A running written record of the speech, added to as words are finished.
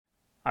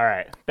All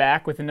right,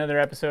 back with another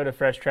episode of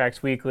Fresh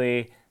Tracks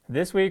Weekly.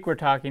 This week we're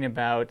talking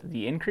about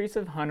the increase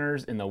of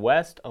hunters in the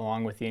West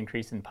along with the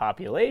increase in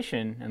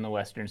population in the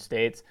western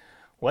states.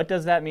 What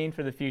does that mean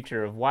for the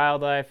future of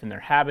wildlife and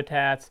their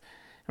habitats?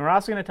 And we're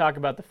also going to talk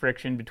about the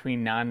friction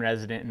between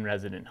non-resident and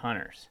resident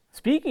hunters.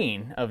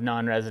 Speaking of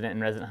non-resident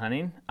and resident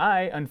hunting,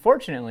 I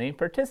unfortunately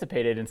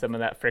participated in some of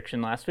that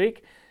friction last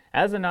week.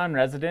 As a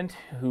non-resident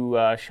who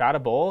shot a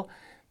bull,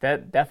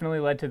 that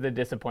definitely led to the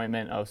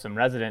disappointment of some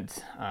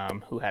residents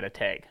who had a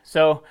tag.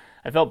 So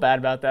I felt bad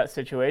about that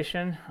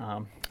situation,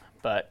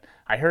 but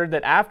I heard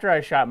that after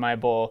I shot my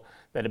bull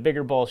that a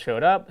bigger bull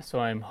showed up, so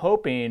I'm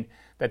hoping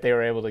that they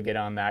were able to get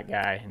on that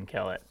guy and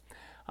kill it.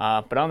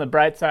 But on the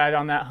bright side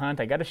on that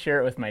hunt, I got to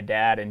share it with my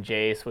dad and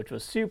Jace, which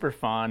was super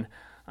fun.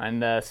 And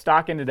the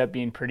stock ended up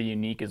being pretty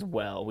unique as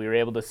well. We were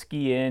able to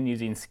ski in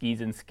using skis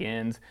and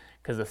skins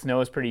because the snow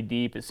is pretty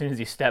deep. As soon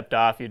as you stepped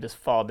off, you just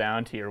fall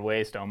down to your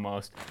waist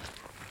almost.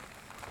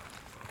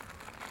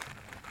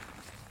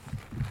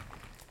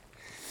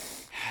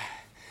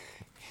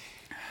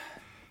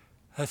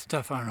 That's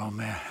tough on an old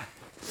man.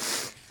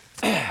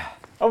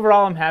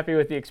 Overall, I'm happy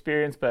with the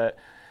experience, but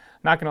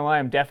not gonna lie,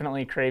 I'm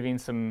definitely craving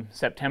some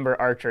September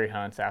archery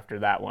hunts after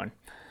that one.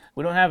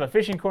 We don't have a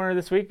fishing corner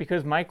this week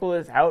because Michael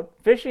is out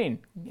fishing,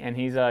 and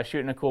he's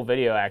shooting a cool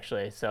video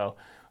actually. So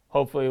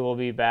hopefully we'll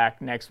be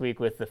back next week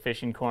with the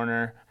fishing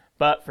corner.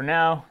 But for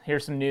now,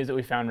 here's some news that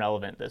we found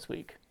relevant this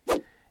week.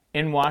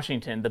 In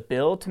Washington, the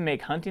bill to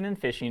make hunting and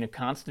fishing a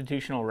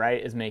constitutional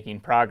right is making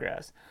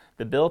progress.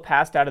 The bill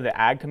passed out of the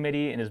Ag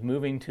Committee and is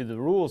moving to the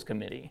Rules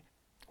Committee.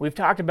 We've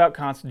talked about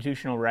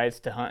constitutional rights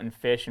to hunt and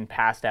fish in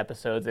past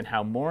episodes and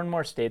how more and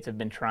more states have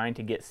been trying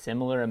to get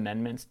similar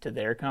amendments to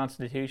their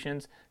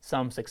constitutions,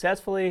 some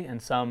successfully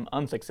and some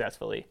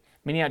unsuccessfully.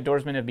 Many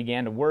outdoorsmen have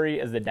begun to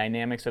worry as the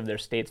dynamics of their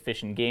state's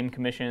fish and game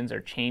commissions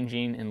are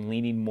changing and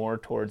leaning more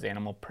towards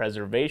animal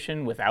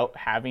preservation without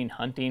having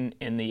hunting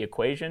in the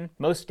equation.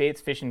 Most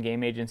states' fish and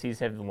game agencies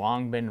have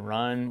long been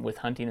run with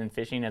hunting and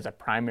fishing as a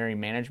primary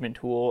management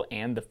tool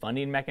and the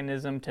funding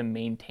mechanism to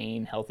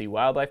maintain healthy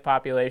wildlife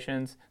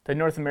populations. The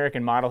North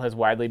American model has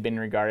widely been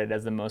regarded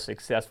as the most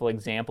successful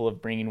example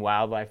of bringing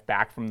wildlife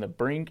back from the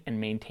brink and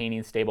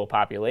maintaining stable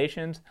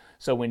populations.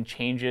 So when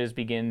changes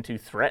begin to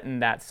threaten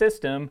that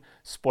system,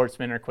 sportsmen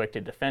are quick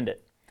to defend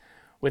it.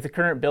 With the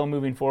current bill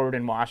moving forward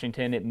in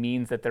Washington, it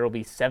means that there will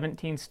be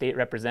 17 state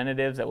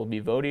representatives that will be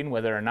voting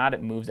whether or not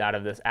it moves out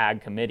of this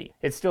Ag Committee.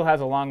 It still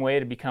has a long way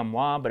to become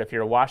law, but if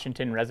you're a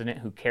Washington resident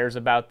who cares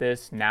about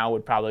this, now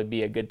would probably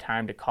be a good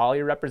time to call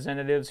your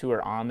representatives who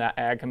are on that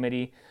Ag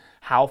Committee.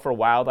 Howl for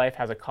Wildlife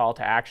has a call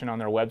to action on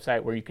their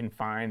website where you can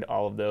find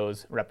all of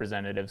those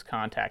representatives'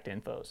 contact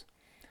infos.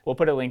 We'll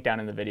put a link down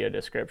in the video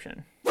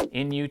description.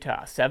 In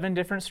Utah, 7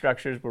 different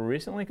structures were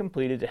recently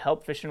completed to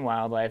help fish and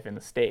wildlife in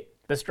the state.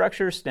 The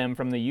structures stem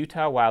from the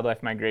Utah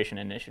Wildlife Migration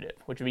Initiative,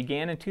 which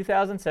began in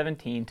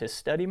 2017 to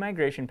study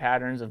migration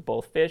patterns of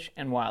both fish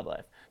and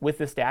wildlife. With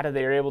this data,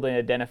 they are able to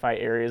identify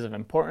areas of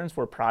importance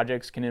where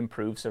projects can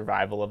improve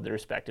survival of the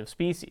respective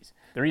species.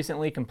 The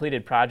recently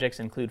completed projects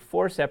include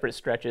 4 separate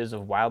stretches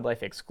of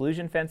wildlife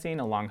exclusion fencing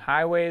along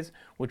highways,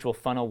 which will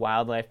funnel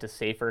wildlife to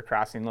safer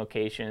crossing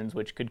locations,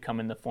 which could come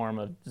in the form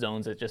of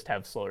zones that just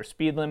have slower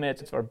speed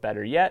limits, or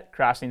better yet,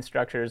 crossing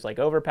structures like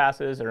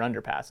overpasses or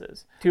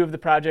underpasses. 2 of the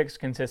projects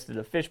consisted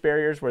of fish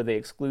barriers where they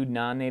exclude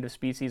non-native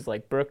species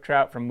like brook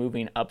trout from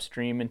moving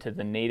upstream into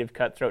the native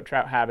cutthroat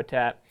trout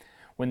habitat.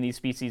 When these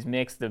species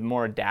mix, the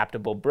more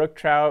adaptable brook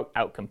trout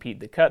outcompete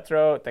the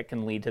cutthroat that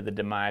can lead to the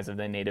demise of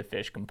the native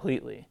fish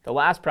completely. The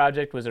last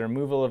project was a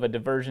removal of a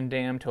diversion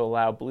dam to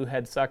allow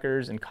bluehead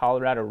suckers and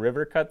Colorado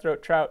River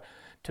cutthroat trout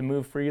to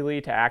move freely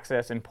to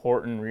access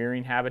important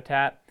rearing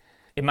habitat.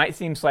 It might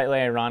seem slightly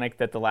ironic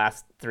that the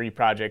last 3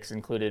 projects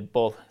included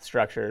both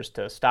structures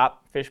to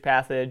stop fish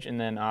passage and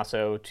then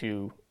also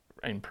to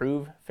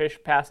improve fish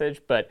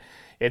passage, but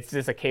it's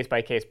just a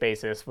case-by-case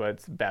basis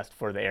what's best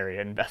for the area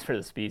and best for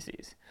the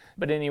species.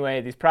 But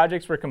anyway, these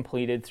projects were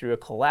completed through a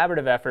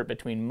collaborative effort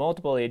between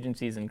multiple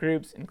agencies and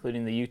groups,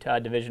 including the Utah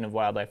Division of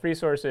Wildlife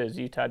Resources,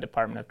 Utah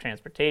Department of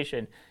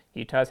Transportation,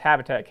 Utah's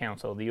Habitat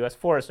Council, the U.S.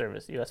 Forest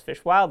Service, the U.S. Fish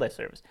and Wildlife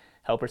Service,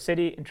 Helper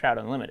City, and Trout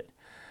Unlimited.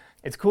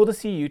 It's cool to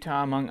see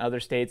Utah, among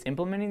other states,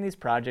 implementing these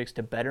projects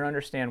to better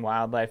understand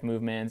wildlife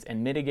movements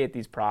and mitigate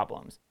these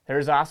problems.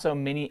 There's also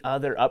many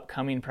other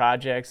upcoming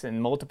projects in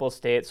multiple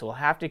states, so we'll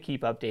have to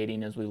keep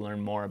updating as we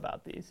learn more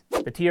about these.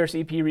 The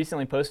TRCP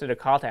recently posted a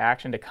call to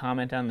action to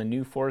comment on the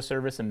new Forest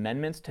Service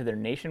amendments to their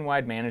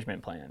nationwide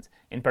management plans,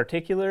 in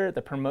particular,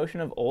 the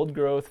promotion of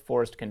old-growth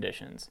forest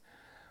conditions.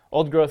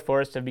 Old-growth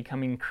forests have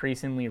become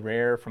increasingly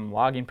rare from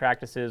logging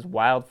practices,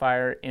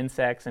 wildfire,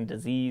 insects, and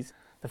disease.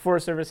 The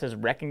Forest Service has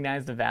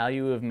recognized the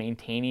value of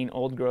maintaining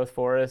old-growth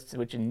forests,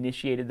 which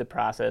initiated the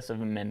process of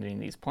amending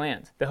these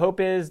plans. The hope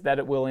is that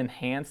it will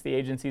enhance the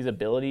agency's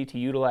ability to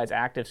utilize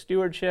active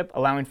stewardship,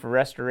 allowing for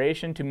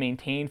restoration to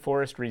maintain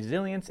forest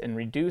resilience and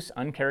reduce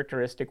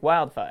uncharacteristic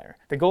wildfire.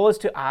 The goal is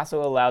to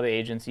also allow the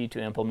agency to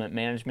implement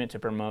management to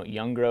promote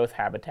young growth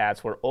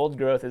habitats where old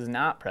growth is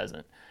not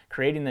present,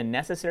 creating the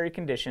necessary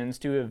conditions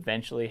to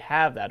eventually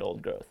have that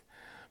old growth.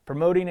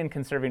 Promoting and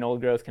conserving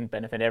old growth can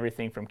benefit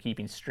everything from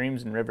keeping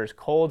streams and rivers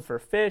cold for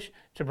fish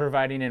to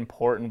providing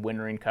important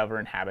wintering cover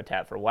and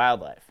habitat for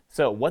wildlife.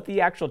 So what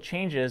the actual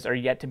changes are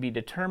yet to be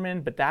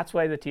determined, but that's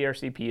why the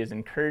TRCP is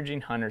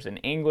encouraging hunters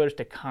and anglers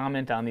to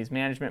comment on these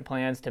management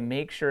plans to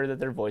make sure that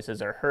their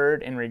voices are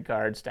heard in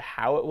regards to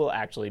how it will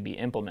actually be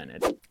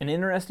implemented. An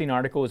interesting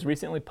article was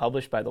recently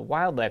published by the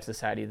Wildlife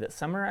Society that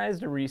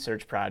summarized a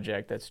research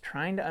project that's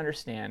trying to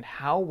understand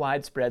how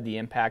widespread the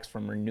impacts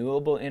from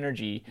renewable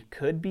energy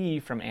could be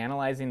from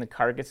analyzing the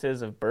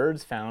carcasses of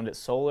birds found at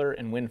solar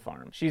and wind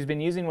farms. She's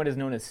been using what is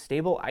known as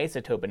stable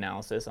isotope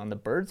analysis on the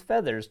birds'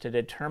 feathers to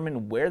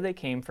determine where they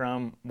came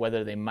from,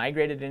 whether they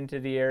migrated into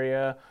the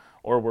area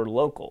or were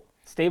local.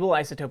 Stable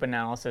isotope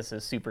analysis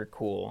is super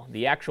cool.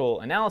 The actual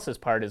analysis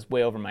part is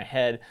way over my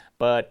head,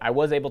 but I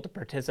was able to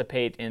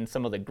participate in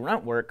some of the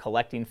grunt work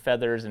collecting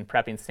feathers and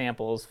prepping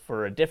samples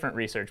for a different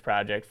research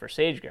project for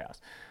sage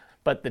grouse.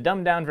 But the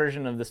dumbed down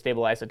version of the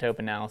stable isotope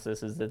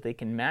analysis is that they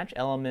can match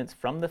elements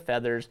from the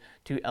feathers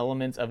to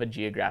elements of a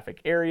geographic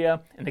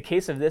area. In the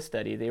case of this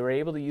study, they were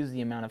able to use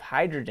the amount of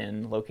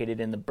hydrogen located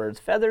in the bird's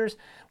feathers,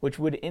 which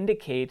would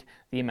indicate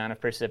the amount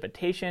of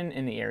precipitation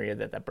in the area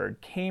that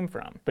bird came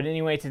from. But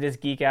anyway, to just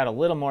geek out a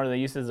little more, the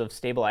uses of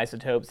stable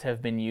isotopes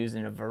have been used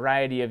in a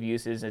variety of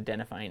uses,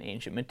 identifying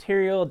ancient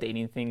material,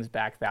 dating things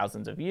back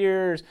thousands of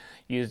years,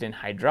 used in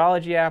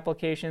hydrology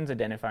applications,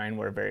 identifying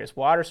where various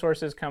water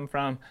sources come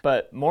from.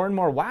 But more and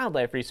more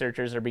wildlife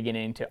researchers are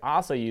beginning to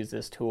also use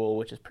this tool,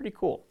 which is pretty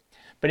cool.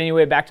 But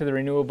anyway, back to the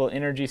renewable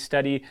energy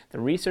study, the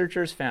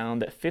researchers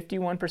found that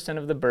 51%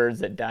 of the birds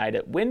that died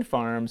at wind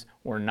farms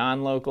were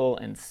non-local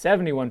and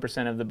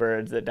 71% of the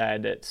birds that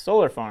died at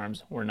solar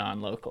farms were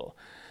non-local.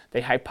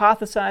 They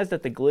hypothesized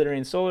that the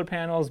glittering solar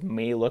panels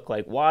may look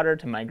like water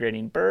to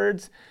migrating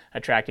birds,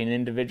 attracting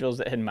individuals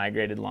that had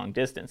migrated long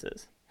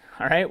distances.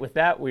 All right, with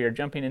that, we are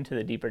jumping into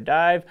the deeper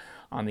dive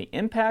on the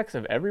impacts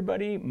of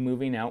everybody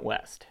moving out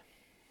west.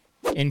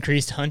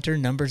 Increased hunter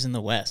numbers in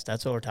the West.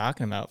 That's what we're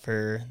talking about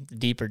for the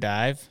deeper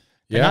dive.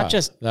 But Yeah, not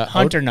just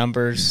hunter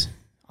numbers,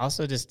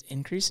 also just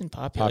increase in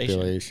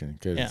population.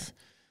 Because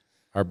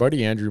our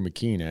buddy Andrew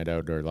McKean at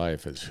Outdoor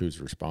Life is who's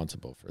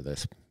responsible for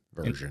this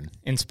version.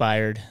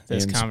 Inspired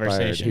this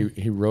conversation.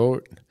 He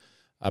wrote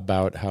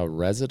about how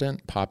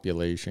resident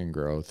population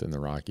growth in the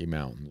Rocky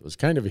Mountains was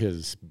kind of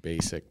his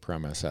basic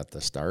premise at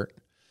the start,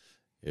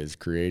 is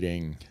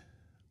creating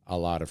a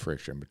lot of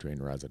friction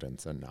between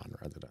residents and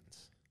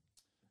non-residents.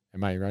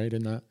 Am I right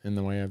in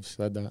the way I've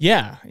said that?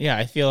 Yeah.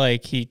 I feel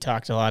like he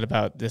talked a lot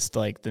about this,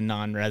 like the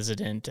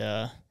non-resident,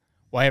 the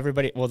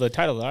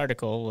title of the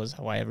article was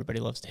Why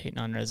Everybody Loves to Hate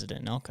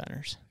Non-Resident Elk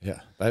Hunters.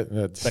 Yeah.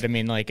 That's. But I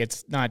mean, like,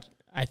 it's not,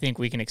 I think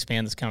we can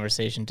expand this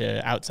conversation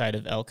to outside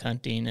of elk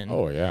hunting and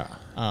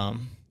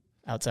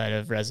outside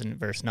of resident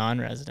versus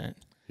non-resident.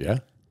 Yeah.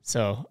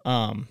 So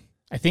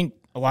I think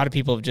a lot of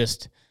people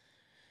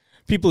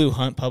people who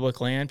hunt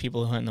public land,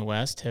 people who hunt in the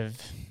West have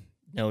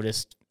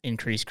noticed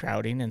increased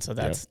crowding, and so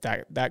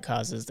that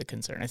causes the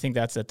concern. I think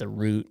that's at the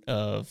root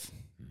of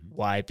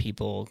why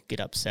people get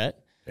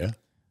upset. Yeah.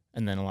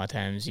 And then a lot of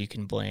times you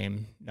can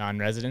blame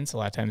non-residents. A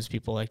lot of times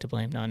people like to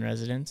blame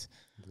non-residents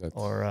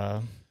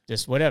or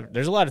just whatever.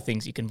 There's a lot of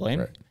things you can blame.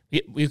 Right.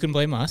 You can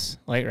blame us,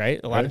 right?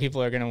 A lot of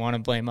people are going to want to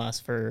blame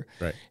us for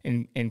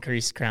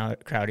increased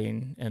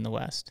crowding in the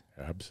West.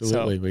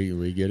 Absolutely. So,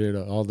 we get it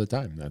all the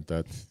time.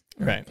 That's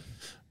right.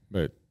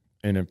 But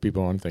if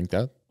people want to think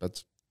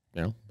that's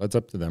that's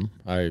up to them.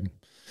 I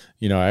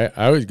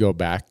always go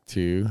back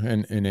to,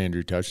 and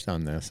Andrew touched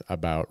on this,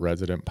 about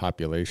resident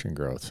population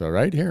growth. So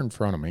right here in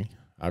front of me,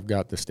 I've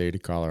got the state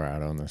of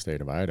Colorado and the state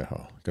of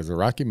Idaho, because the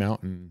Rocky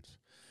Mountains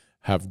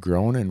have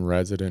grown in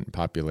resident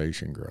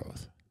population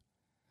growth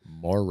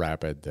more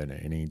rapid than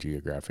any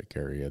geographic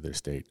area of the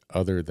state,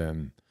 other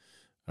than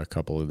a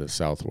couple of the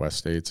southwest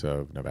states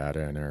of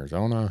Nevada and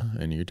Arizona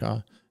and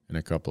Utah, and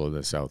a couple of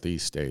the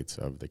southeast states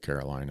of the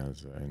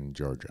Carolinas and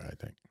Georgia, I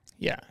think.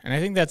 Yeah, and I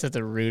think that's at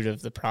the root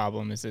of the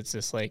problem, is it's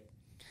just like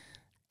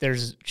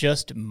there's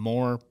just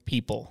more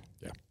people.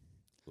 Yeah,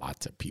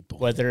 lots of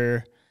people.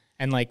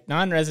 And like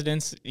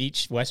non-residents,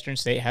 each Western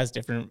state has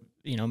different,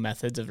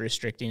 methods of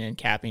restricting and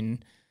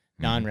capping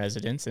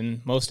non-residents,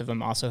 and most of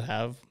them also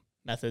have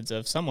methods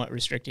of somewhat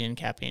restricting and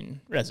capping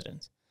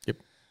residents. Yep.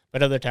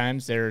 But other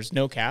times there's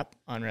no cap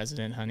on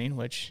resident hunting,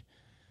 which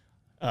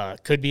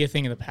could be a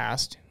thing in the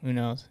past. Who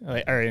knows?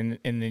 Or in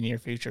the near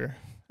future.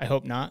 I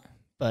hope not.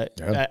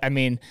 But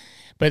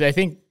but I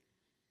think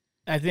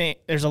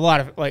there's a lot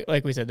of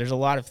like we said, there's a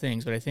lot of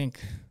things. But I think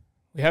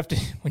we have to,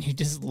 when you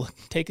just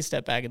take a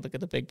step back and look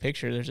at the big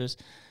picture, there's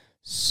just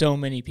so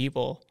many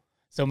people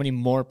so many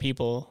more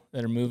people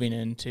that are moving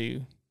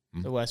into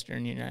the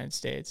Western United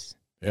States.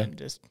 Yeah. And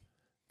just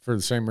For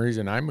the same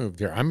reason I moved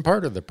here. I'm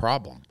part of the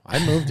problem.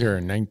 I moved here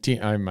in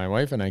my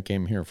wife and I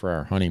came here for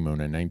our honeymoon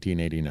in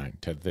 1989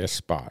 to this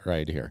spot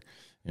right here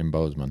in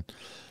Bozeman.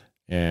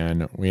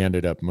 And we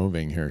ended up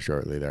moving here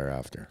shortly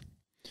thereafter.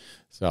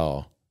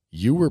 So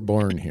you were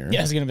born here. yeah,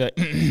 I was gonna be like,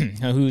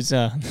 who's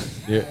Of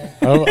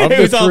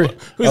the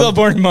who's all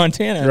born in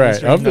Montana?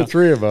 right. Of the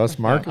three of us,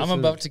 Marcus. I'm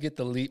about to get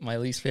my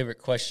least favorite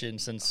question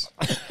since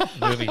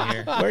moving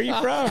here. Where are you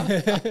from?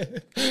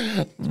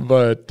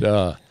 But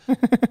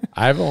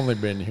I've only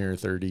been here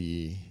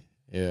 30.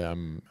 Yeah,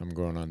 I'm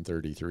going on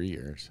 33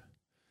 years.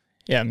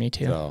 Yeah, me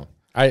too. So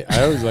I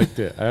always like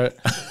to.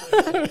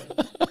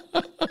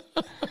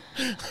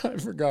 I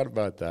forgot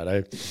about that.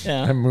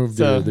 I moved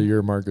here the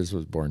year Marcus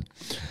was born.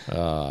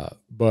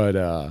 But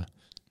no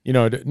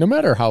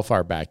matter how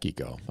far back you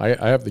go,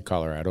 I have the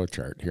Colorado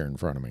chart here in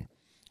front of me.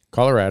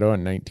 Colorado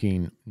in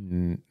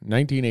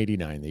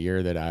 1989, the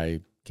year that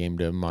I came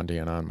to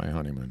Montana on my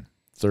honeymoon,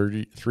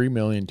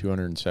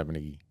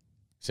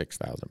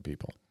 3,276,000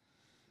 people.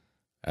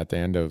 At the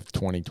end of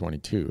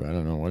 2022, I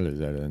don't know what it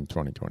is in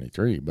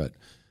 2023, but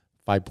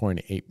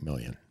 5.8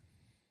 million.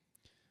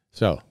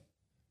 So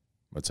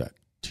what's that?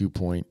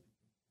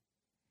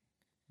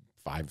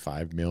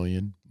 2.55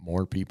 million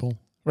more people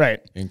Right.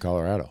 in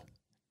Colorado.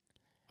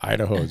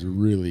 Idaho has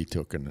really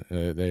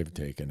they've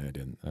taken it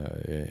in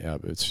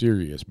a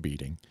serious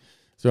beating.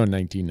 So in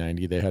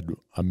 1990, they had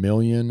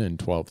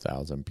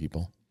 1,012,000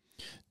 people.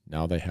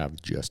 Now they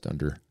have just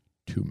under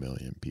 2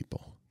 million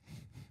people.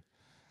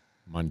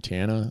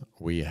 Montana,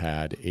 we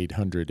had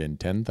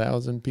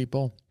 810,000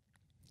 people,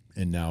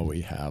 and now we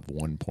have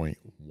 1.12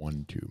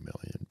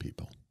 million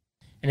people.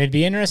 And it'd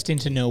be interesting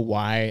to know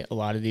why a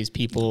lot of these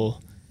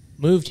people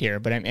moved here,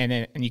 but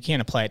and you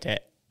can't apply it to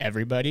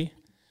everybody.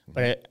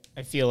 But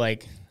I feel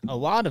like a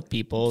lot of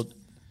people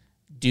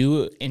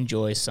do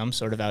enjoy some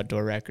sort of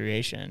outdoor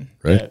recreation,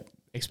 right?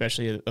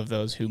 Especially of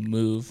those who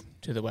move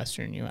to the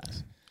Western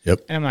U.S. Yep.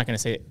 And I'm not going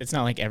to say it's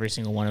not like every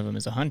single one of them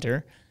is a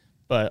hunter,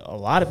 but a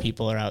lot of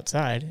people are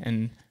outside,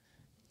 and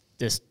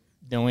just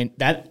knowing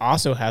that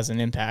also has an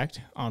impact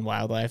on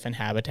wildlife and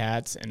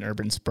habitats and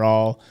urban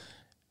sprawl,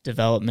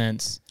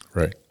 developments.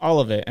 Right. All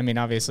of it. I mean,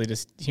 obviously,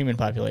 just human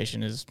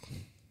population is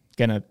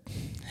going to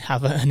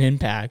have an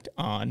impact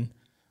on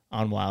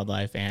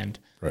wildlife, and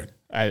right.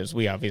 as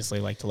we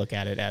obviously like to look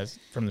at it as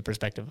from the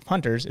perspective of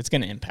hunters, it's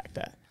going to impact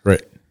that.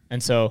 Right.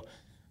 And so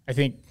I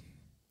think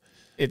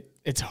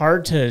it's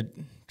hard to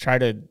try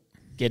to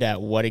get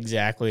at what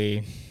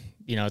exactly,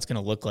 it's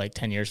going to look like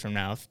 10 years from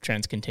now if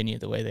trends continue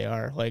the way they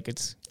are. Like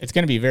it's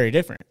going to be very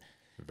different.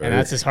 And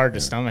that's just hard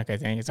to stomach, I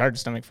think. It's hard to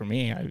stomach for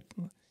me. I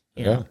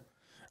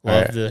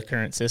love the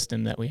current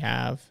system that we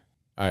have.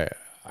 I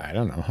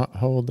don't know.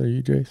 How old are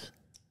you, Jace?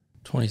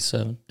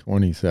 27.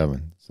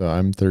 27. So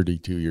I'm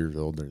 32 years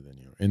older than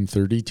you. In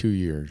 32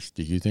 years,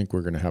 do you think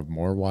we're going to have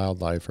more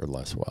wildlife or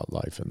less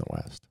wildlife in the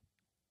West?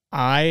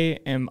 I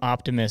am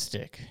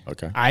optimistic.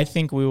 Okay. I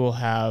think we will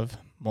have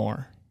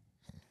more.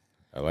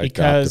 I like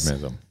the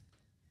optimism.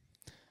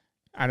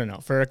 I don't know,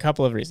 for a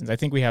couple of reasons. I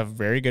think we have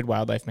very good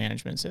wildlife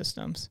management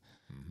systems.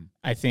 Mm-hmm.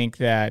 I think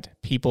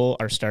that people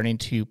are starting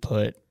to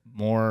put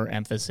more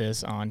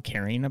emphasis on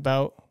caring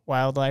about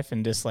wildlife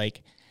and just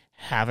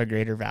have a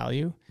greater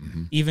value,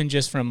 even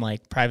just from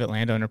private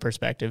landowner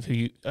perspective,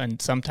 and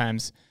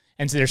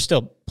there's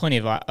still plenty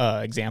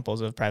of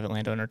examples of private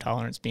landowner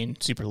tolerance being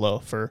super low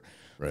for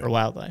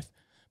wildlife.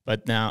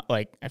 But now,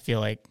 I feel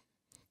like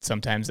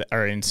sometimes,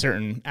 or in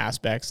certain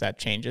aspects, that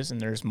changes and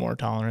there's more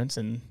tolerance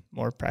and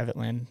more private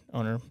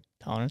landowner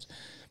tolerance.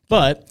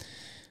 But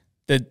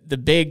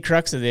the big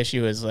crux of the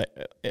issue is,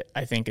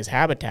 I think, is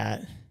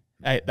habitat.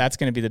 That's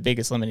going to be the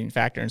biggest limiting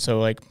factor. And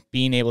so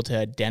being able to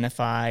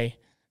identify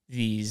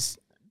these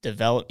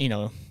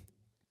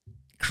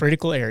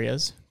critical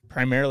areas,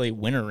 primarily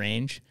winter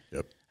range.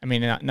 Yep. I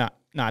mean,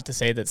 not to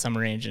say that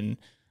summer range and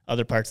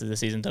other parts of the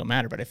season don't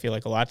matter, but I feel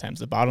like a lot of times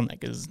the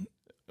bottleneck is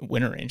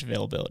winter range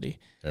availability.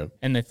 Yep.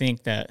 And I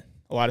think that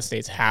a lot of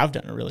states have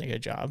done a really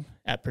good job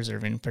at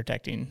preserving and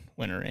protecting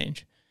winter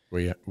range.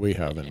 We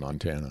have in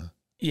Montana.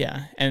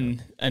 Yeah,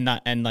 and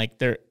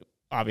there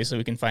obviously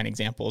we can find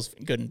examples,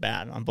 good and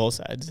bad, on both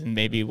sides, and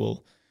maybe we're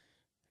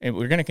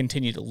going to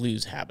continue to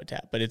lose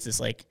habitat, but it's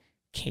just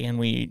can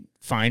we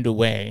find a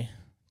way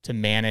to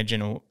manage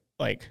and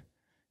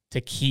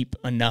to keep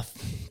enough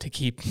to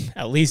keep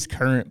at least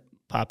current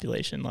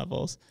population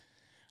levels?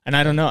 And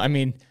I don't know. I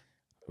mean,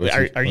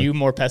 are you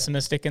more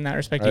pessimistic in that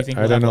respect? Do you think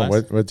I don't know.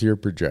 What's your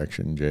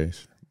projection,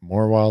 Jace?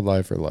 More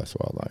wildlife or less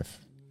wildlife?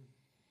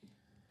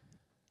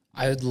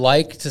 I would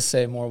like to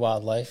say more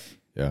wildlife.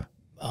 Yeah.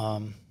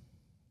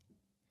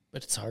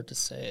 But it's hard to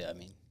say. I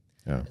mean,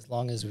 as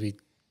long as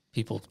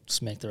people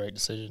just make the right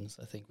decisions,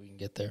 I think we can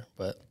get there.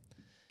 But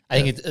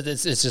I think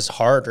it's just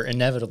harder.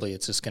 Inevitably,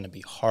 it's just going to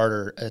be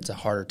harder. It's a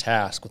harder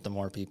task with the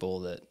more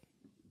people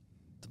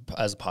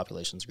as the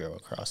populations grow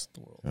across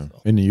the world. Yeah.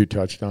 So. And you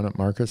touched on it,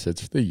 Marcus.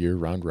 It's the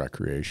year-round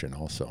recreation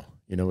also.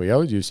 We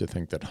always used to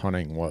think that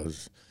hunting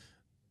was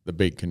the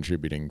big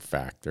contributing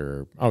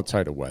factor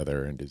outside of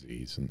weather and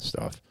disease and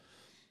stuff.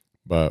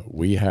 But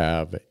we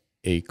have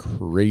a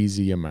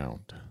crazy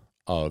amount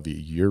of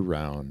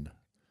year-round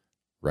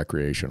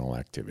recreational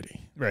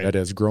activity that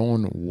has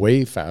grown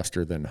way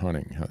faster than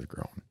hunting has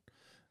grown.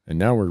 And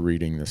now we're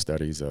reading the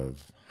studies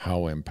of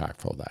how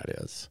impactful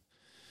that is.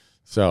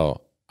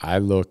 So I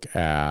look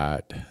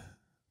at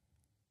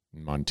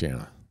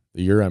Montana.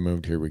 The year I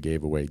moved here, we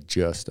gave away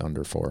just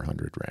under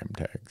 400 ram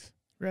tags.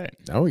 Right.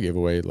 Now we give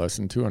away less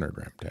than 200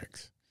 ram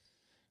tags.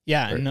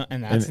 Yeah, Right.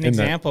 and that's an And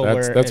example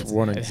that's where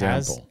one it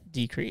has example.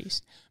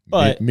 decreased.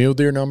 But Mule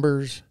deer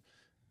numbers,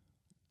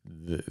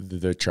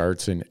 the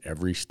charts in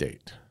every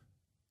state,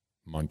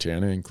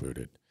 Montana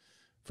included,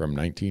 from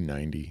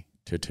 1990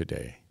 to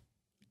today,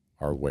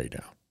 are way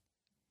down.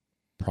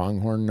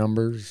 Pronghorn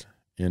numbers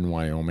in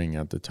Wyoming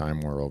at the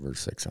time were over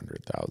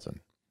 600,000.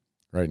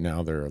 Right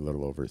now, they're a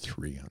little over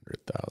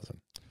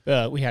 300,000.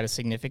 we had a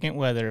significant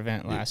weather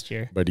event last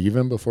year. But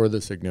even before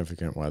the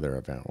significant weather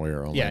event, we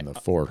were only in the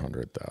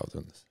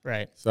 400,000s.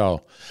 Right.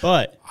 So,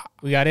 But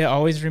we got to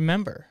always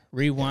remember,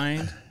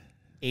 rewind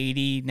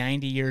 80,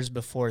 90 years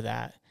before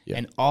that,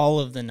 and all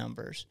of the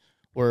numbers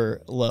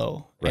were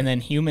low. Right. And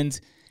then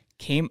humans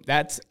came,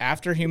 that's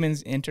after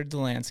humans entered the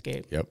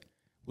landscape. yep,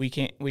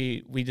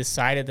 We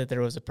decided that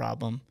there was a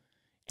problem,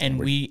 and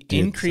we did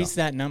increased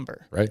that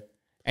number. right.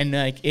 And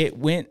like it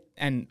went,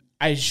 and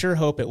I sure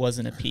hope it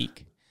wasn't a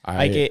peak.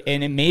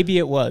 Maybe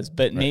it was,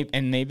 but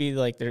maybe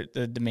like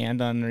the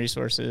demand on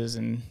resources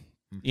and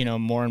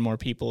more and more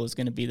people is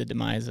going to be the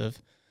demise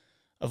of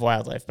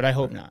wildlife. But I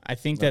hope not. I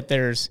think that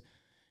there's,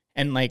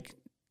 and I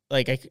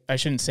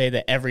shouldn't say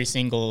that every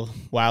single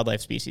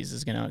wildlife species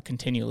is going to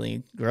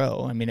continually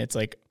grow. I mean, it's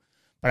like,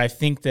 but I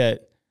think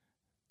that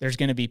there's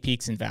going to be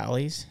peaks and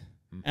valleys,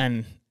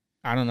 and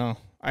I don't know.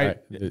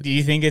 Do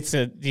you think it's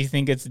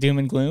doom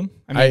and gloom?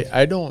 I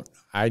mean,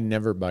 I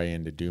never buy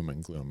into doom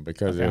and gloom,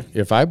 because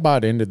if I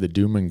bought into the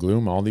doom and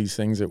gloom, all these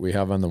things that we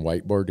have on the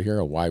whiteboard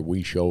here of why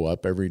we show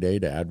up every day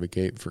to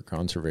advocate for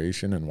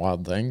conservation and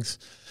wild things,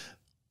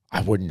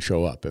 I wouldn't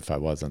show up if I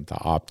wasn't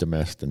the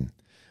optimist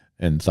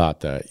and thought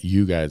that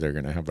you guys are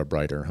going to have a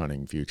brighter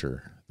hunting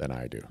future than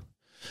I do.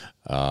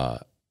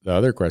 The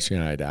other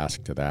question I'd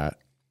ask to that,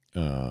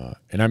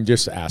 and I'm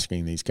just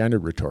asking these kind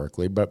of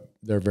rhetorically, but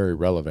they're very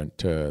relevant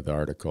to the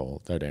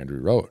article that Andrew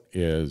wrote,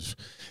 is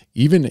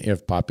even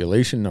if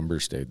population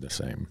numbers stayed the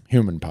same,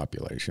 human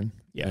population,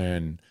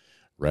 and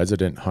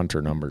resident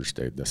hunter numbers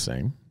stayed the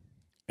same,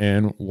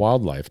 and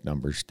wildlife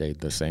numbers stayed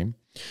the same,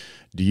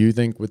 do you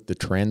think with the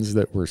trends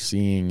that we're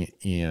seeing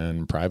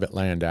in private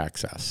land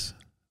access,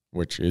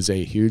 which is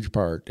a huge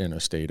part in a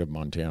state of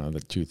Montana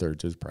that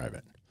 2/3 is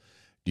private,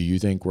 do you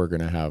think we're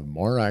going to have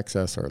more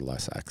access or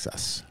less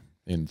access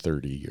in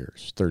 30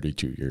 years,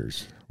 32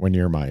 years, when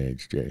you're my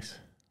age, Jace?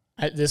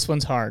 This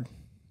one's hard.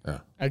 Yeah.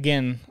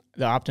 Again,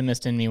 the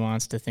optimist in me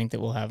wants to think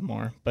that we'll have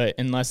more, but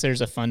unless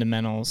there's a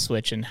fundamental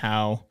switch in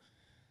how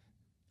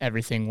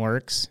everything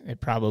works,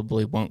 it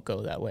probably won't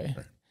go that way.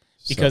 Right.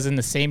 Because in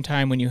the same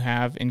time, when you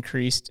have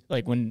increased,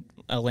 like when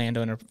a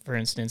landowner, for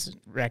instance,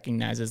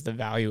 recognizes the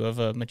value of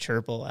a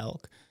mature bull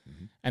elk,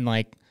 and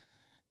like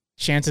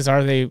chances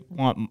are they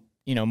want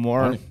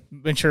more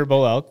mature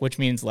bull elk, which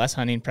means less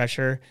hunting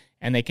pressure,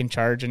 and they can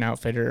charge an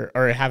outfitter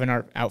or have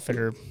an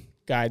outfitter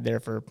guide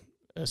there for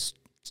a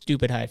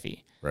stupid high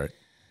fee. Right.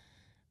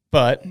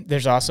 But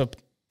there's also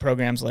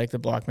programs like the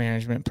block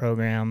management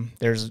program.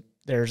 There's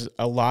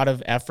a lot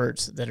of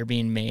efforts that are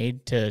being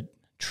made to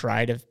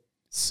try to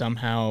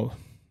somehow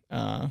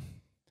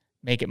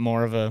make it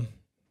more of a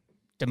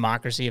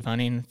democracy of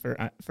hunting,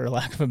 for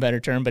lack of a better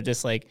term, but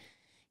just like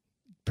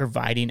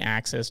providing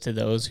access to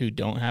those who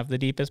don't have the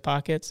deepest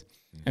pockets.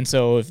 And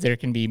so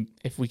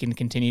if we can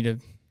continue to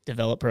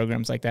develop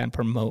programs like that and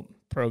promote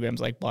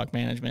programs like block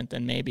management,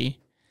 then maybe.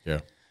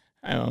 Yeah.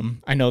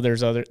 I know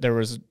there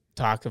was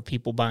talk of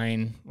people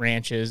buying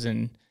ranches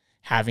and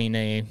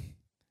having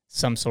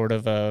some sort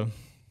of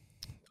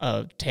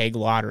a tag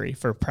lottery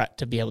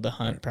to be able to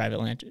hunt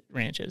private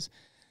ranches.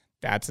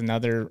 That's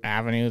another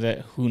avenue that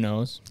who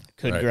knows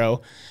could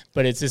grow,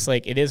 but it's just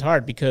like, it is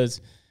hard because,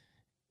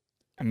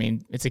 I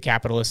mean, it's a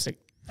capitalistic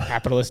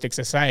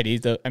society.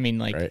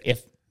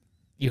 If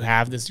you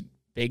have this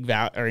big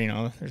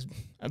there's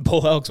a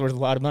bull elk's worth a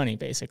lot of money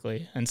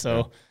basically. And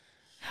so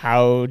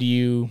how do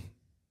you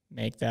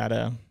make that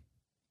a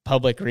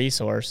public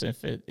resource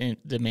if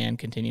demand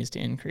continues to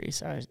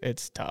increase?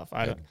 It's tough.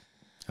 I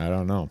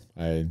don't know.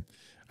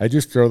 I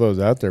just throw those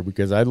out there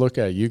because I look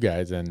at you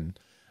guys and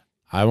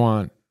I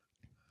want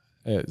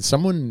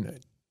someone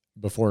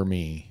before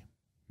me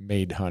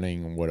made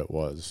hunting what it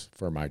was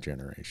for my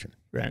generation.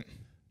 Right.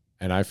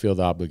 And I feel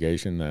the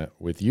obligation that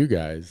with you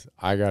guys,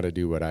 I got to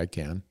do what I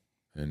can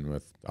and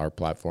with our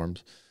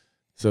platforms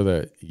so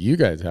that you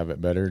guys have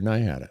it better than I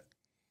had it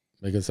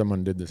because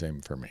someone did the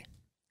same for me.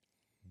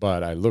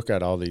 But I look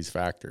at all these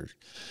factors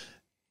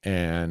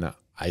and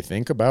I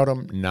think about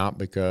them not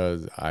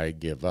because I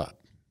give up.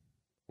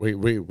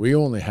 We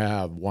only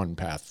have one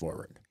path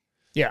forward.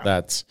 Yeah.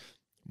 That's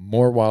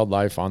more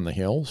wildlife on the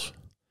hills,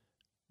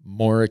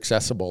 more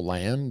accessible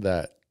land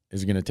that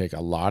is going to take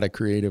a lot of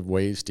creative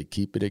ways to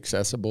keep it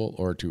accessible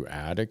or to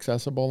add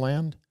accessible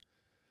land,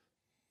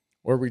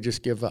 or we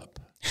just give up.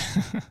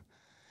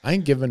 I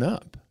ain't giving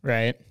up.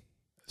 Right.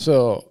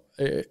 So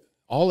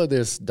all of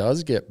this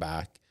does get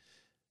back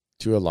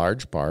to a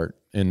large part,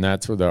 and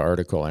that's where the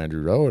article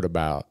Andrew wrote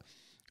about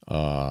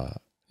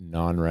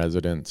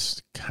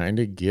non-residents kind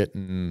of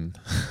getting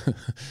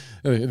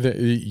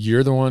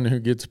you're the one who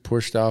gets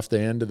pushed off the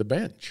end of the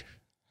bench.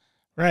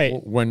 Right.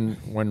 When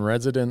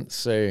residents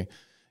say,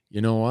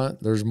 you know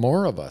what, there's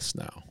more of us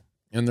now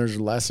and there's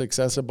less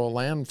accessible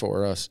land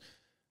for us,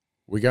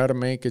 we got to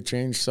make a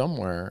change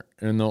somewhere.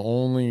 And the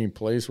only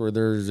place where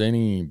there's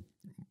any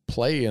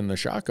play in the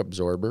shock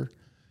absorber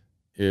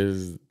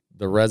is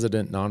the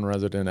resident,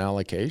 non-resident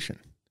allocation.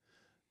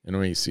 And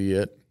we see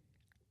it,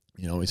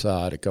 we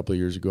saw it a couple of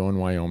years ago in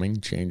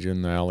Wyoming,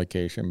 changing the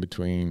allocation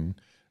between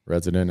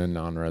resident and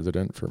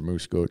non-resident for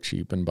moose, goat,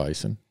 sheep, and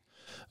bison.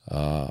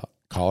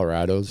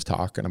 Colorado's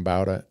talking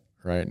about it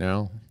right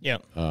now.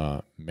 Yep.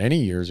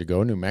 Many years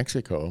ago, New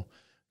Mexico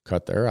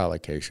cut their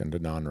allocation to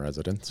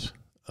non-residents.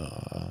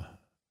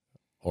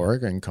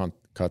 Oregon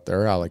cut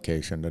their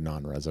allocation to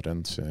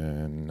non-residents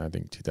in, I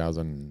think,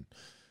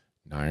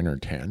 2009 or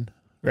 10.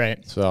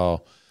 Right.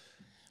 So,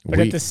 but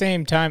at the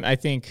same time, I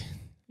think,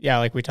 yeah,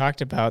 like we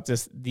talked about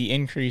this, the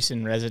increase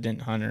in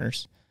resident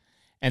hunters,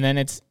 and then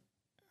it's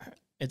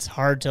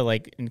hard to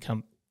like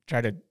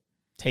try to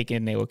take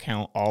into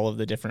account all of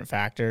the different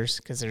factors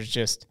because there's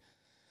just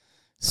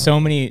so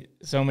many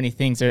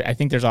things. I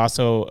think there's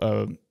also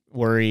a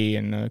worry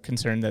and a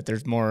concern that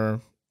there's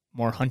more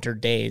hunter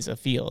days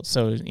afield.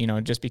 So,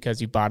 just because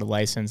you bought a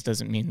license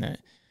doesn't mean that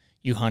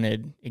you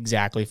hunted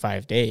exactly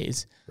 5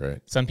 days. Right.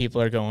 Some people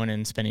are going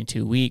and spending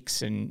 2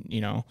 weeks, and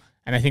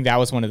and I think that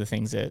was one of the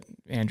things that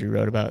Andrew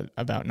wrote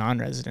about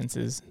non-residents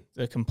is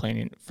the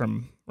complaining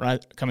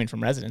coming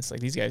from residents. Like,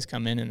 these guys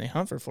come in and they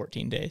hunt for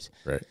 14 days.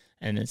 Right.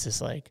 And it's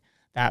just like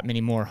that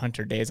many more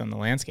hunter days on the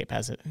landscape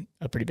has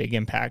a pretty big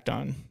impact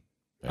on,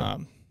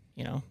 the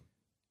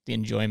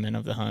enjoyment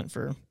of the hunt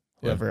for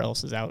whoever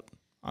else is out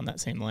on that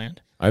same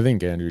land. I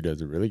think Andrew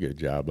does a really good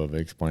job of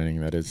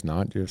explaining that it's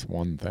not just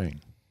one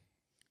thing.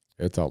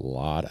 It's a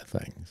lot of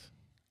things.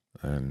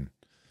 And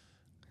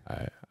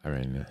I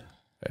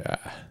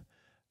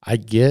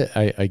get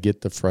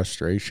the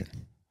frustration,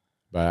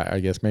 but I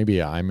guess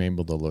maybe I'm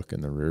able to look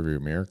in the rearview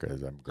mirror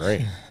because I'm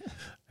great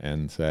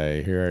and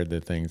say, here are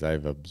the things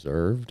I've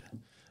observed.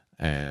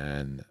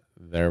 And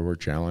there were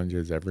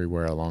challenges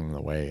everywhere along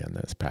the way in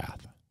this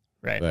path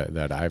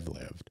that I've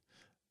lived.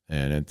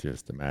 And it's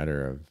just a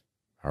matter of,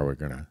 are we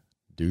going to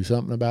do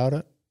something about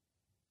it?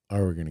 Or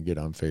are we going to get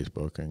on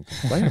Facebook and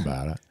complain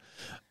about it?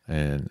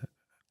 And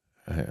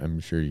I'm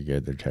sure you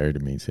guys are tired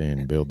of me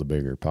saying, build a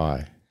bigger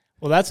pie.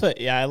 Well, that's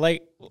I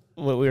like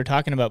what we were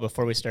talking about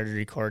before we started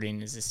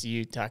recording is this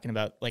you talking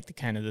about like the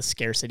kind of the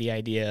scarcity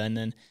idea. And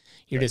then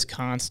you're just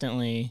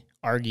constantly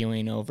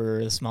arguing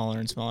over the smaller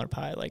and smaller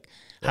pie. Like,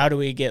 how do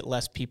we get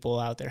less people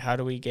out there? How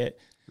do we get,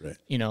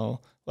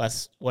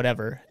 less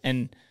whatever?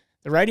 And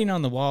the writing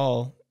on the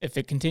wall, if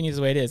it continues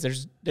the way it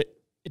is,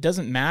 it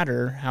doesn't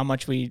matter how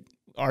much we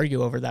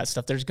argue over that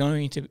stuff. There's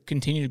going to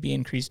continue to be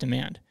increased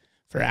demand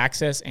for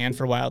access and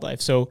for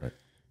wildlife. So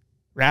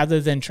rather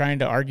than trying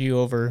to argue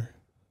over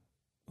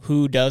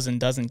who does and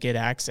doesn't get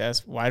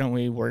access, why don't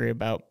we worry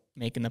about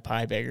making the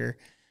pie bigger,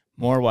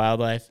 more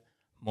wildlife,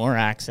 more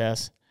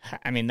access?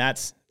 I mean,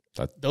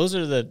 those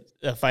are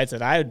the fights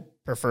that I would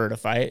prefer to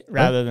fight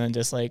rather than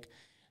just like,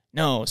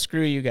 no,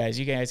 screw you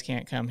guys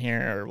can't come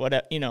here or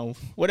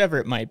whatever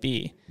it might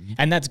be. Mm-hmm.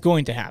 And that's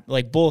going to happen.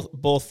 Like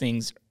both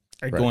things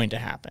are going to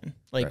happen.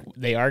 Like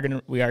we are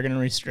going to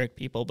restrict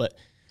people, but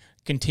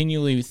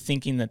continually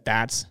thinking that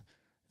that's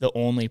the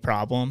only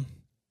problem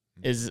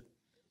is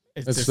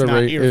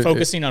you're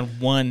focusing on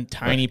one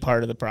tiny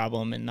part of the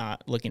problem and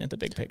not looking at the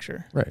big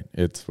picture. Right.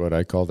 It's what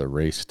I call the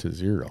race to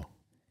zero.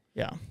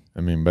 Yeah. I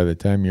mean, by the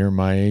time you're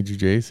my age,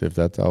 Jace, if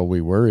that's all we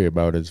worry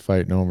about is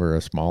fighting over a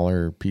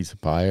smaller piece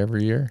of pie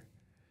every year,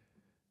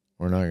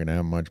 we're not going to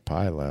have much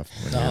pie left.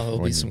 There'll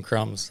be some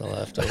crumbs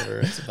left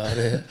over. That's about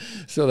it.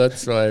 So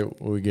that's why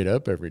we get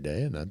up every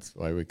day, and that's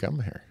why we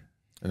come here.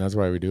 And that's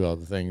why we do all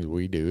the things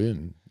we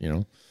do.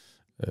 And,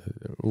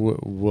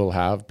 we'll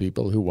have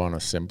people who want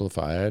to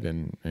simplify it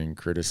and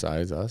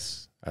criticize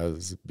us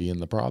as being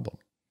the problem.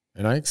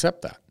 And I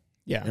accept that.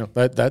 Yeah.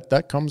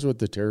 That comes with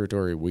the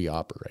territory we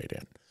operate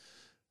in.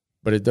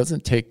 But it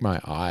doesn't take my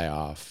eye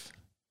off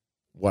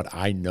what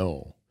I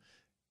know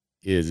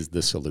is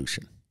the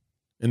solution.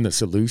 And the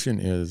solution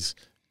is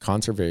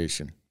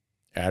conservation,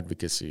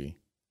 advocacy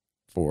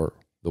for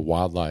the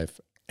wildlife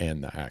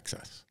and the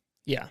access.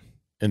 Yeah.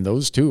 And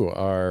those two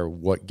are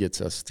what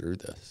gets us through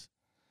this.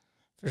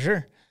 For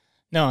sure.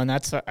 No, and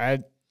that's,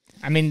 I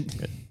mean,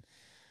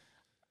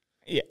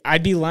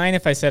 I'd be lying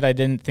if I said I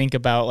didn't think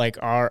about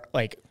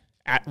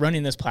at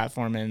running this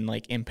platform and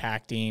like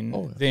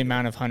impacting the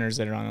amount of hunters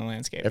that are on the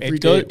landscape.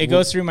 It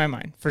goes through my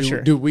mind for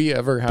sure. Do we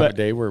ever have a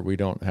day where we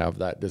don't have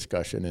that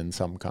discussion in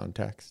some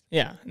context?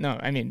 Yeah, no,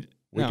 I mean,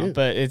 we do.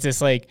 But it's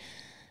just like,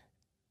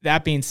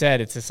 that being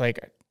said, it's just like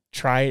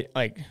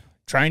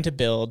trying to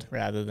build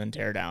rather than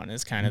tear down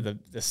is kind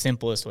of the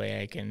simplest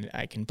way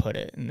I can put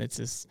it. And it's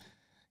just,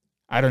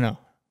 I don't know.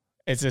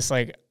 It's just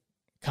like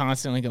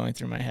constantly going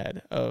through my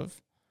head of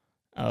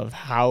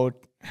how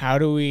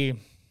do we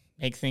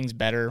make things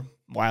better,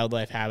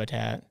 wildlife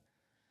habitat,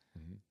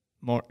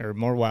 more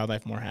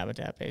wildlife, more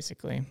habitat,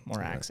 basically,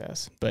 more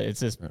access. But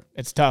it's just,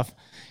 it's tough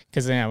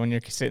because when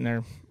you're sitting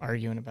there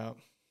arguing about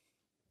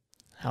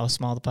how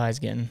small the pie's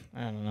getting,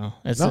 I don't know.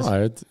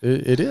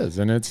 It is.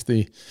 And it's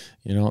the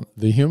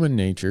human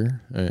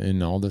nature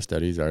in all the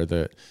studies are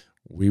that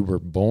we were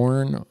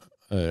born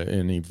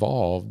and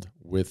evolved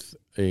with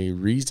a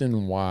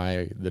reason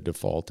why the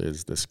default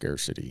is the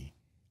scarcity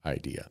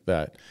idea,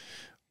 that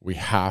we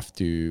have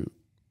to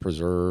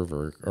preserve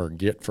or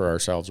get for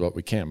ourselves what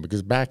we can.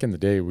 Because back in the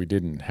day, we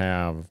didn't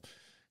have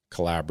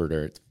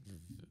collaborative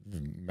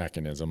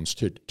mechanisms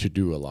to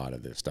do a lot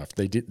of this stuff.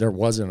 There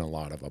wasn't a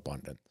lot of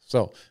abundance.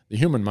 So the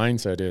human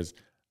mindset is,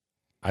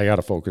 I got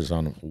to focus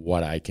on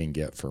what I can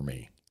get for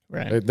me.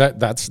 Right.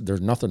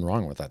 There's nothing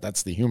wrong with that.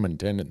 That's the human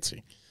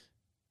tendency.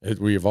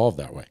 We evolved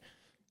that way.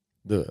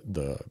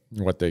 The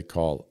what they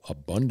call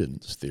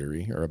abundance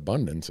theory or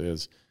abundance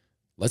is,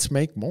 let's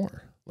make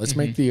more. Let's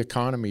make the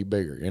economy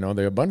bigger.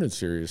 The abundance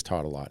theory is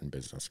taught a lot in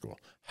business school.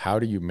 How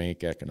do you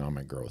make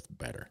economic growth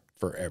better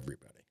for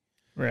everybody?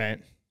 Right.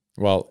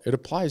 Well, it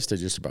applies to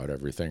just about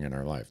everything in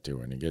our life too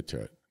when you get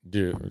to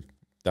it.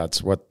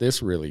 That's what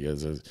this really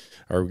is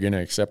are we going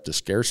to accept the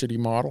scarcity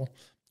model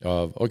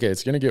of, okay,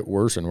 it's going to get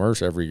worse and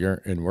worse every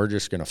year and we're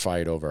just going to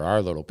fight over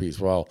our little piece?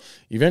 Well,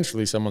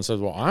 eventually someone says,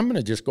 well, I'm going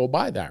to just go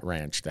buy that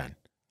ranch then.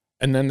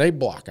 And then they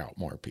block out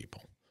more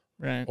people.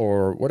 Right.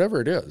 Or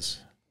whatever it is.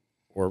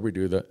 Or we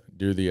do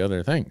the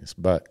other things.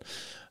 But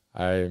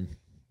I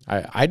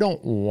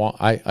don't want,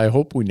 I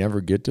hope we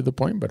never get to the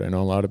point, but I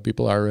know a lot of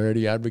people are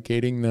already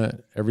advocating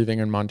that everything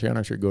in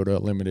Montana should go to a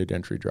limited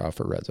entry draw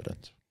for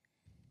residents.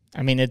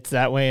 I mean, it's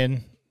that way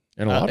in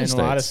a lot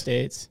of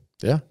states.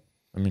 Yeah.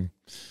 I mean,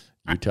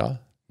 Utah,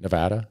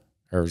 Nevada,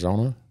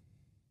 Arizona,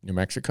 New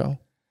Mexico.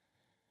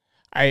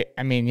 I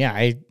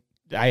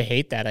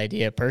hate that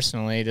idea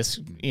personally.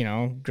 Just,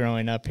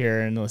 growing up here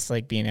and just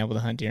like being able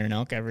to hunt deer and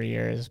elk every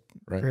year is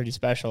pretty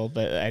special.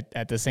 But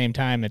at the same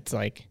time, it's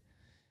like,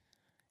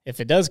 if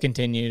we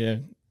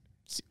continue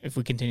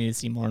to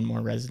see more and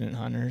more resident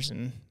hunters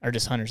or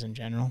just hunters in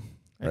general,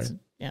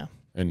 yeah.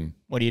 And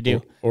what do you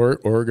do?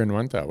 Oregon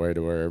went that way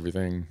to where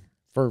everything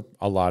for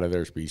a lot of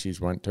their species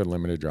went to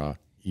limited draw,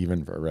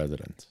 even for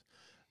residents.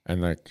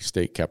 And the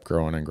state kept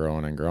growing and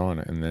growing and growing.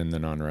 And then the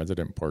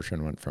non-resident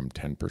portion went from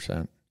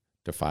 10%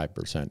 to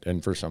 5%.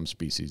 And for some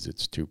species,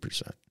 it's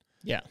 2%.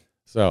 Yeah.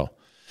 So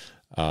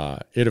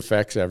it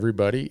affects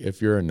everybody. If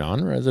you're a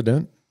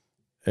non-resident,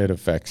 it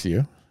affects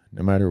you.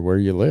 No matter where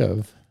you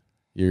live,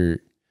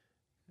 you're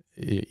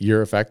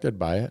affected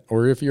by it.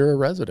 Or if you're a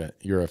resident,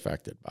 you're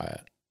affected by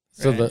it.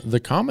 So the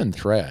common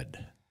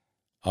thread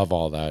of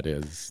all that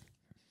is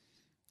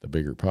the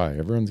bigger pie.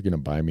 Everyone's going to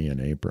buy me an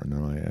apron.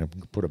 I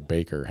put a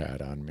baker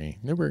hat on me.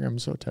 Newberg, I'm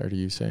so tired of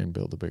you saying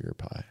build a bigger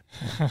pie.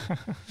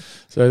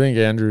 So I think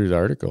Andrew's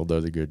article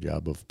does a good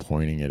job of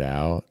pointing it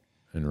out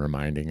and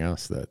reminding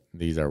us that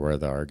these are where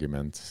the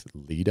arguments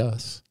lead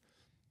us,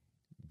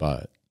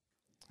 but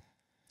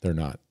they're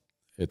not.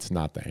 It's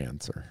not the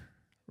answer.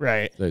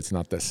 Right. It's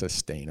not the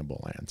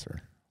sustainable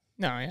answer.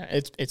 No, yeah.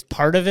 It's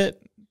part of it,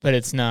 but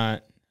it's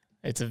not.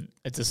 It's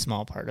a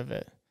small part of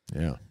it.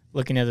 Yeah.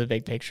 Looking at the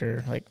big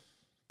picture, like,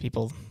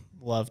 people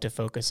love to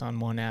focus on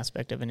one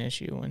aspect of an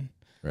issue, and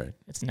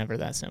it's never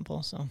that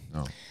simple. So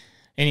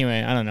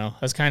anyway, I don't know.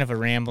 It was kind of a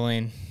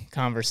rambling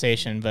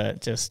conversation,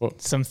 but just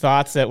some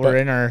thoughts that were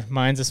in our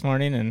minds this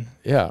morning. And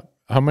yeah.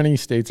 How many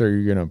states are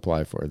you going to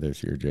apply for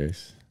this year,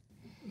 Jace?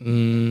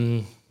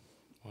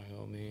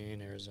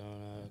 Wyoming,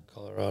 Arizona,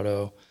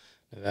 Colorado,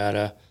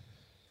 Nevada.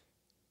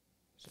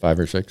 5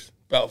 or 6?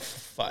 About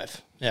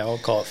 5. Yeah, we'll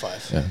call it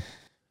 5. Yeah.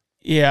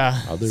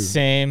 Yeah,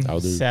 same. I'll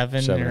do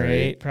 7 or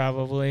 8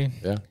 probably.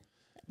 Yeah.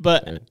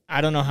 But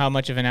I don't know how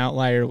much of an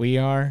outlier we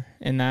are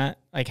in that.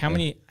 Like, how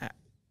many?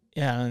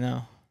 Yeah, I don't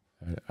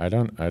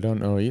know. I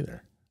don't know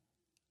either.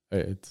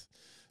 It's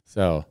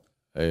so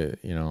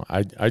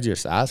I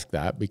just ask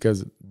that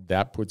because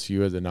that puts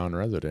you as a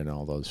non-resident in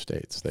all those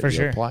states that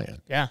you apply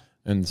in. Yeah.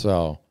 And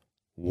so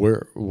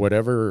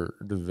whatever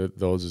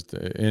those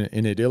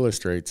and it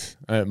illustrates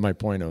my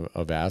point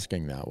of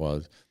asking that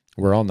was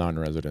we're all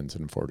non-residents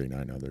in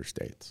 49 other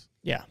states.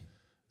 Yeah.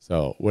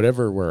 So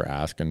whatever we're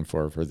asking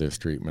for this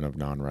treatment of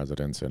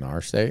non-residents in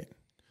our state,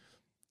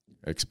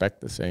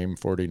 expect the same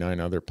 49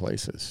 other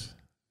places.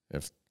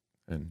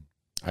 And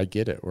I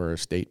get it. We're a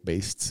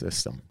state-based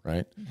system,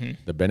 right? Mm-hmm.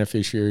 The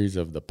beneficiaries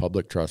of the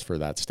public trust for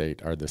that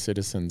state are the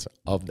citizens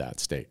of that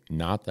state,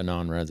 not the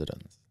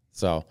non-residents.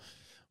 So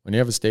when you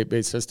have a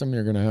state-based system,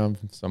 you're going to have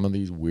some of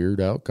these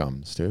weird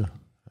outcomes too.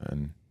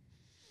 And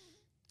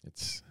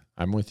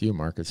I'm with you,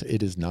 Marcus.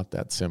 It is not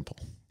that simple.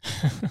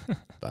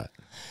 But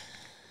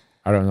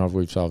I don't know if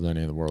we've solved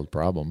any of the world's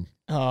problem.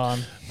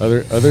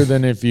 Other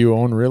than if you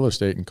own real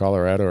estate in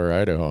Colorado or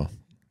Idaho,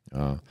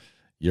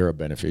 you're a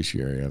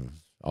beneficiary of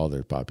all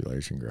their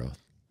population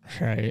growth,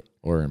 Right.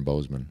 or in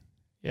Bozeman.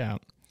 Yeah.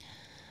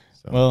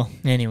 So, Well,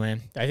 anyway,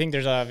 I think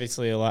there's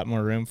obviously a lot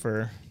more room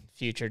for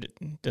future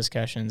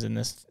discussions in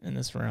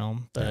this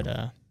realm, but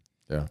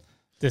yeah.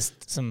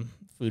 Just some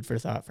food for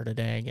thought for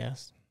today, I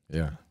guess.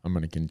 Yeah, I'm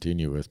going to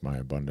continue with my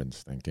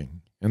abundance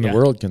thinking. And Yeah. the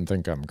world can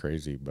think I'm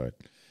crazy, but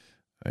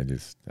I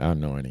don't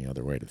know any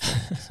other way to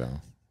think.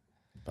 So,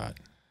 but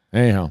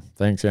anyhow,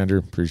 thanks, Andrew.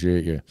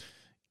 Appreciate you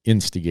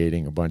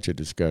instigating a bunch of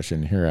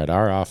discussion here at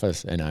our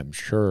office, and I'm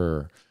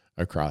sure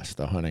across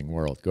the hunting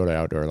world. Go to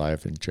Outdoor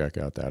Life and check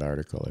out that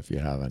article if you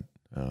haven't.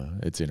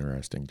 It's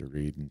interesting to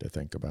read and to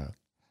think about.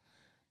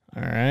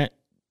 All right.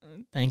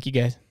 Thank you,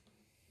 guys.